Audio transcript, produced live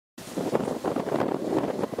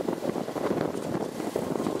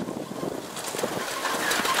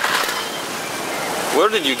Where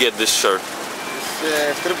did you get this shirt?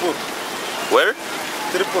 It's Tripur. Where?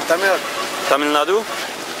 Tripur, Tamil Nadu. Tamil Nadu?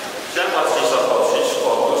 Chciałem Was dziś zaprosić w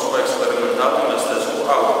podróż po eksperymentalnym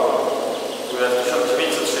miasteczku Auroville, które w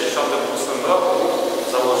 1968 roku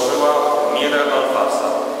założyła Mirę Alfasa,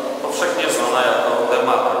 powszechnie znana jako The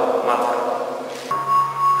Mother.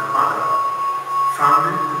 The Mother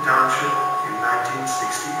founded the township in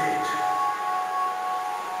 1968.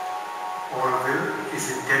 Auroville is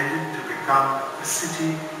intended to become a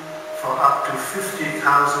city for up to 50,000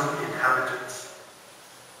 inhabitants.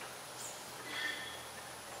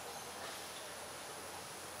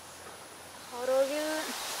 Auroville,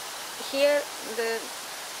 here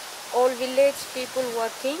all village people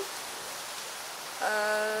working,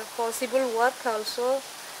 possible work also,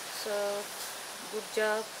 so good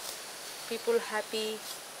job, people happy,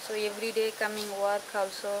 so every day coming work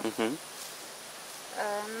also.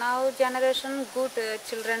 Now generation good,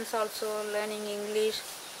 children's also learning English,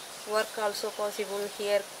 work also possible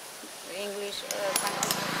here, English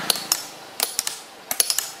country.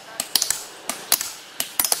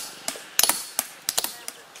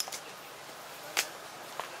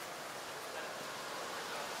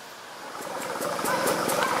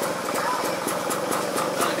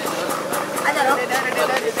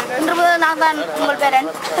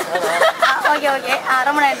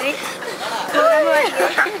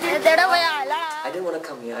 I didn't want to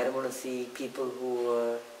come here. I didn't want to see people who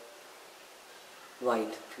were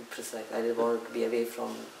white, to be precise. I didn't want to be away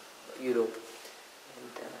from Europe.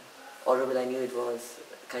 And Auroville, I knew it was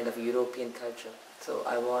kind of a European culture. So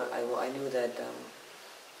I knew that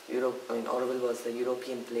Auroville was a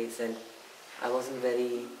European place, and I wasn't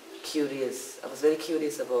very curious. I was very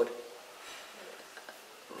curious about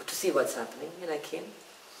to see what's happening, and I came.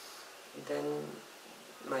 And then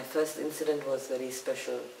my first incident was very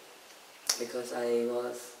special because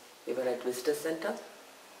we were at visitor center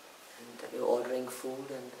and we were ordering food,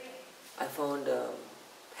 and I found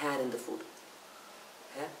hair in the food.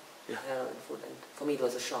 Hair? Yeah. Hair in the food, and for me it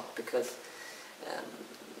was a shock because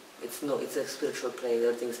it's a spiritual place.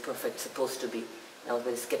 Everything is perfect, supposed to be. I was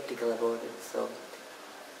very skeptical about it. So,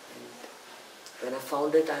 and when I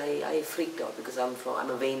found it, I freaked out because I'm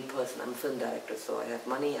a vain person. I'm a film director, so I have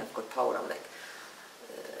money, I've got power. I'm like,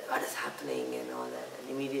 what is happening and all that. And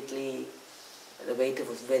immediately, the waiter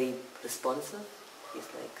was very responsive. He's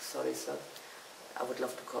like, sorry sir, I would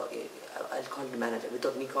love to call you. I'll call the manager.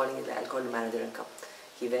 Without me calling it, I'll call the manager and come.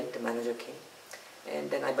 He went, the manager came. And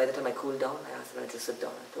then by the time I cooled down, I asked the manager to sit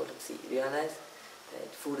down. I told him, see, realize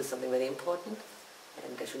that food is something very important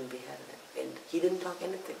and there shouldn't be hair in it. And he didn't talk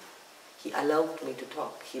anything. He allowed me to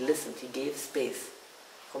talk. He listened. He gave space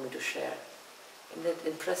for me to share. And that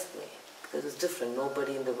impressed me because it's different.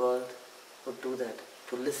 Nobody in the world would do that,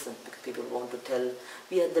 to listen, because people want to tell,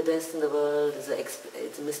 we are the best in the world,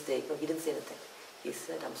 it's a mistake. No, he didn't say anything. He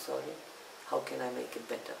said, I'm sorry, how can I make it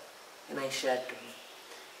better? And I shared to him.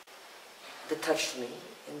 That touched me.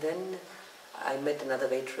 And then I met another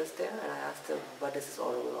waitress there and I asked her, what is this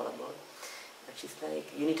Auroville all about? And she's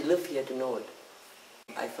like, you need to live here to know it.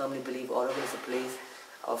 I firmly believe Auroville is a place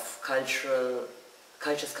of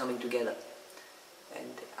cultures coming together.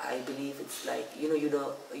 And I believe it's like,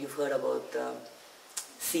 you've heard about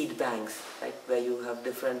seed banks, right, where you have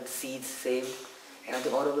different seeds saved. And I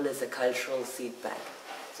think Auroville is a cultural seed bank.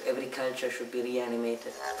 So every culture should be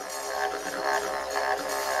reanimated.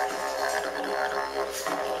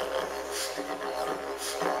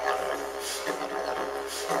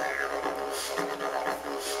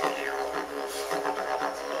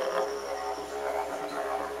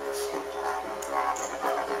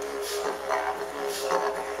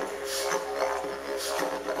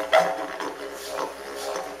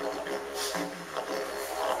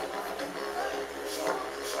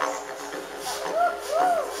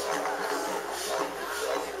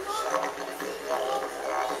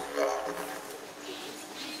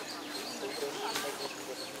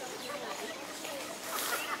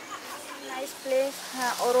 Nice place,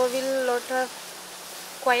 Auroville, lot of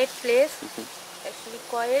quiet place, actually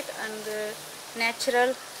quiet and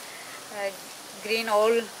natural, green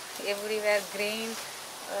all, everywhere green,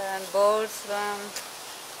 birds,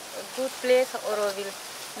 good place Auroville,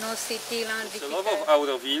 no city. Celowo w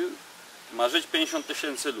Auroville ma żyć 50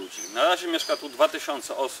 000 ludzi. Na razie mieszka tu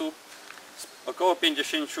 2000 osób z około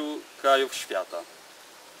 50 krajów świata.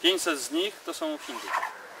 500 z nich to są Hindusi.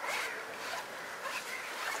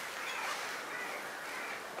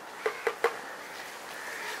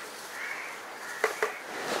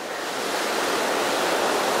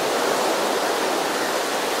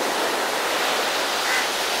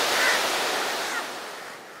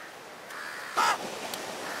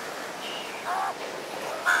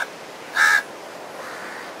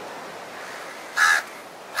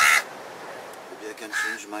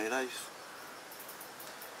 life,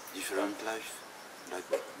 different life, like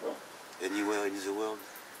anywhere in the world.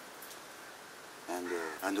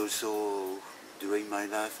 And also during my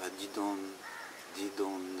life I didn't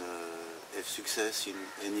have success in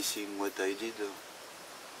anything what I did.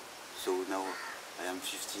 So now I am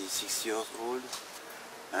 56 years old,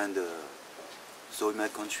 and so in my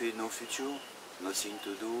country no future, nothing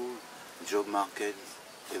to do, job market,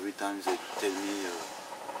 every time they tell me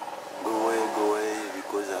go away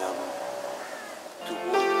because I am too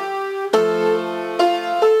old.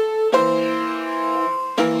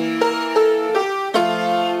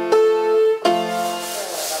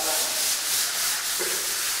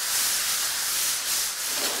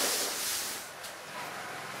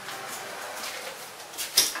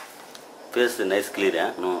 Face nice clear,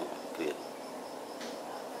 eh? No clear.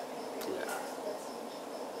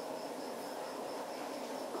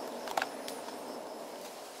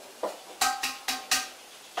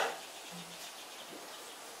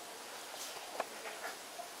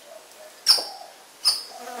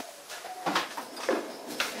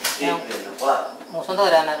 Yeah. Musun tu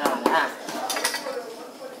ada anak-anak, ha?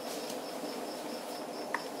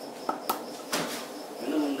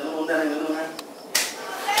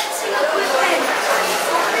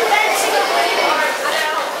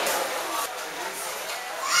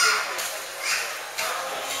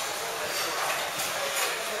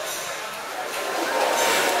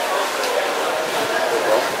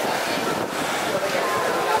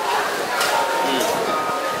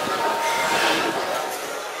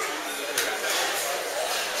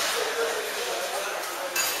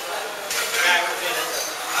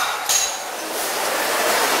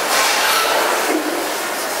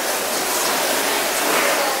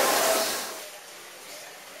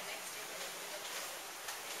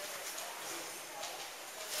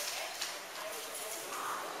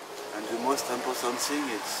 And the most important thing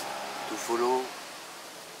is to follow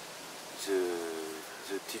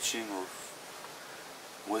the teaching of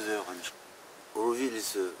Mother and Auroville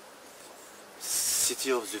is the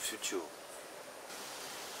city of the future.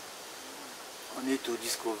 You need to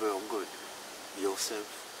discover God, yourself,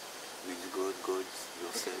 with God, God,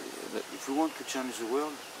 yourself. If we want to change the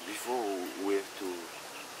world, before we have to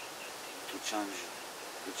change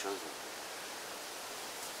each other.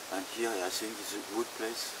 And here I think it's a good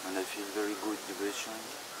place, and I feel very good vibration,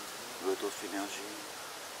 a lot of energy,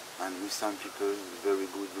 and with some people very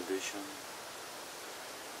good vibration.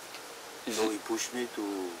 So it pushed me to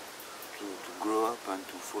grow up and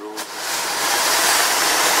to follow.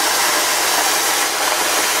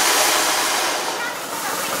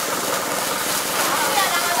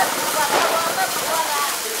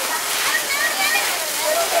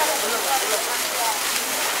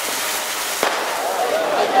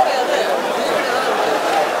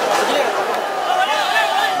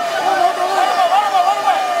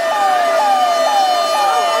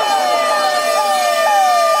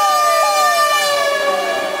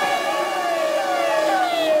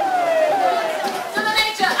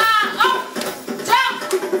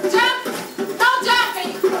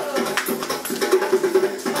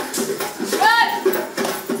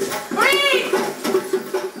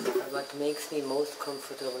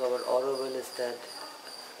 comfortable about Auroville is that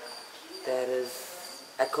there is,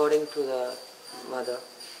 according to the mother,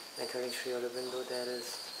 according to Sri Aurobindo,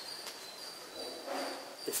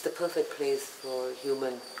 it's the perfect place for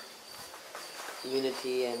human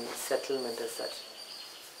unity and settlement as such.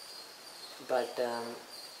 But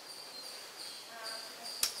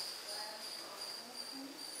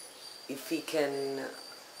if we can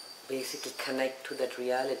basically connect to that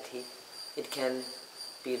reality, it can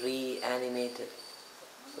be reanimated.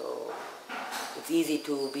 So it's easy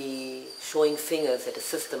to be showing fingers at a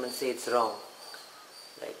system and say it's wrong.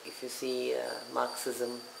 Like if you see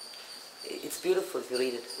Marxism, it's beautiful if you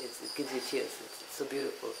read it. It gives you tears. It's so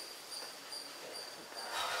beautiful.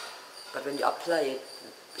 But when you apply it,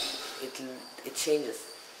 it changes.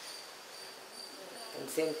 And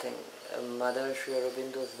same thing, Mother Sri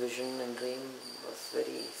Aurobindo's vision and dream was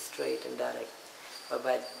very straight and direct.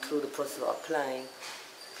 But through the process of applying,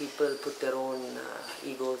 people put their own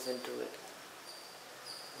egos into it.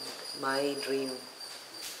 And my dream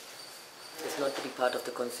is not to be part of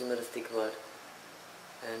the consumeristic world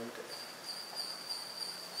and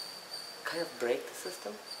kind of break the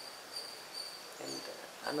system. And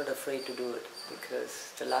I'm not afraid to do it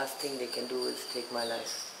because the last thing they can do is take my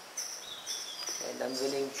life. And I'm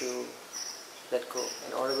willing to let go.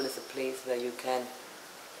 And Auroville is a place where you can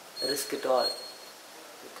risk it all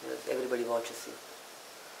because everybody watches you.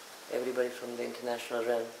 Everybody from the international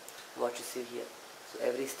realm watches you here. So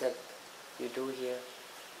every step you do here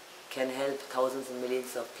can help thousands and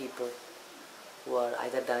millions of people who are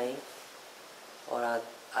either dying or are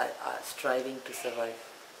striving to survive.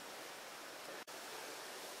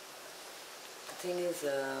 The thing is,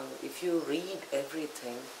 if you read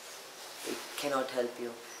everything, it cannot help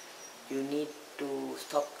you. You need to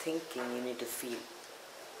stop thinking, you need to feel.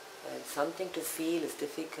 And something to feel is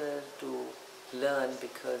difficult to learn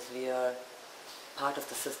because we are part of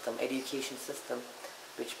the system, education system,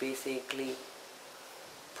 which basically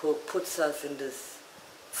puts us in this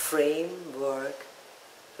framework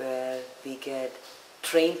where we get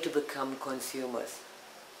trained to become consumers.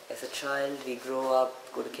 As a child, we grow up,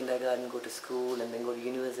 go to kindergarten, go to school, and then go to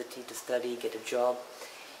university to study, get a job,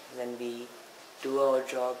 and then we do our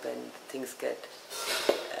job and things get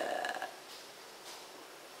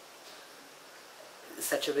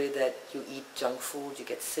such a way that you eat junk food, you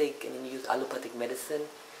get sick, and then you use allopathic medicine,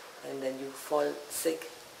 and then you fall sick,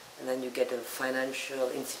 and then you get a financial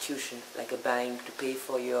institution like a bank to pay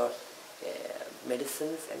for your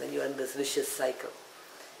medicines, and then you're in this vicious cycle.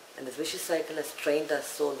 And this vicious cycle has trained us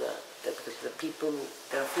so that the people,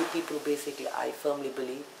 there are few people basically, I firmly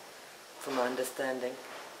believe, from my understanding,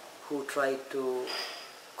 who try to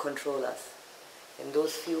control us. And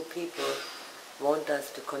those few people want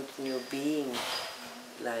us to continue being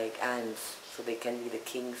like ants, so they can be the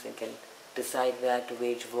kings and can decide where to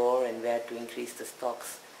wage war and where to increase the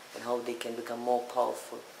stocks and how they can become more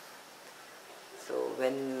powerful. So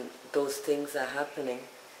when those things are happening,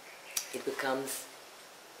 it becomes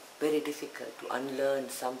very difficult to unlearn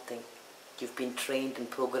something you've been trained and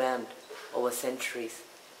programmed over centuries.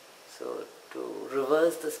 So to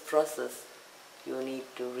reverse this process, you need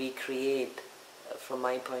to recreate, from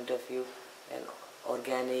my point of view, an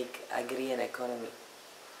organic agrarian economy,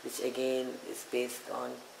 which again is based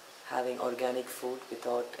on having organic food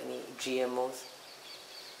without any GMOs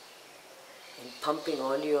and pumping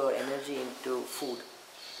all your energy into food,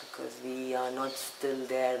 because we are not still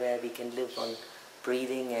there where we can live on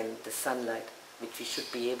breathing and the sunlight, which we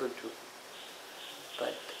should be able to,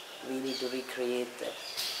 but we need to recreate that.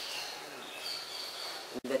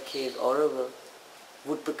 In that case, Auroville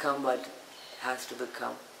would become what has to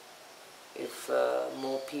become if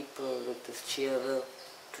more people with this sheer will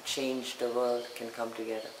to change the world can come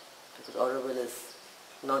together. Because Auroville is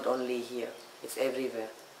not only here, it's everywhere.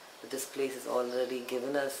 But this place has already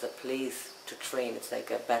given us a place to train. It's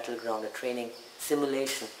like a battleground, a training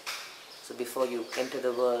simulation. So before you enter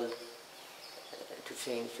the world to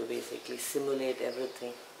change, you basically simulate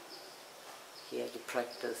everything. Here you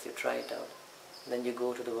practice, you try it out. And then you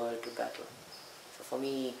go to the world to battle. So for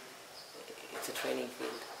me, it's a training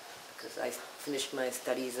field, because I finished my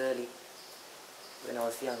studies early when I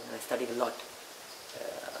was young, and I studied a lot,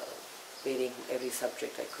 reading every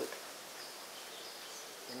subject I could.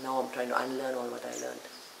 And now I'm trying to unlearn all what I learned.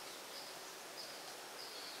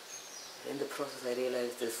 In the process I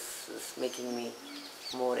realized this is making me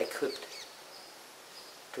more equipped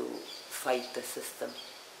to fight the system,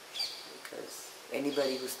 because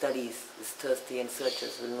anybody who studies, is thirsty and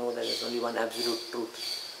searches will know that there's only one absolute truth.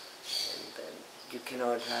 And you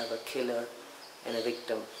cannot have a killer and a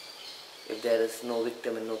victim if there is no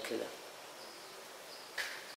victim and no killer.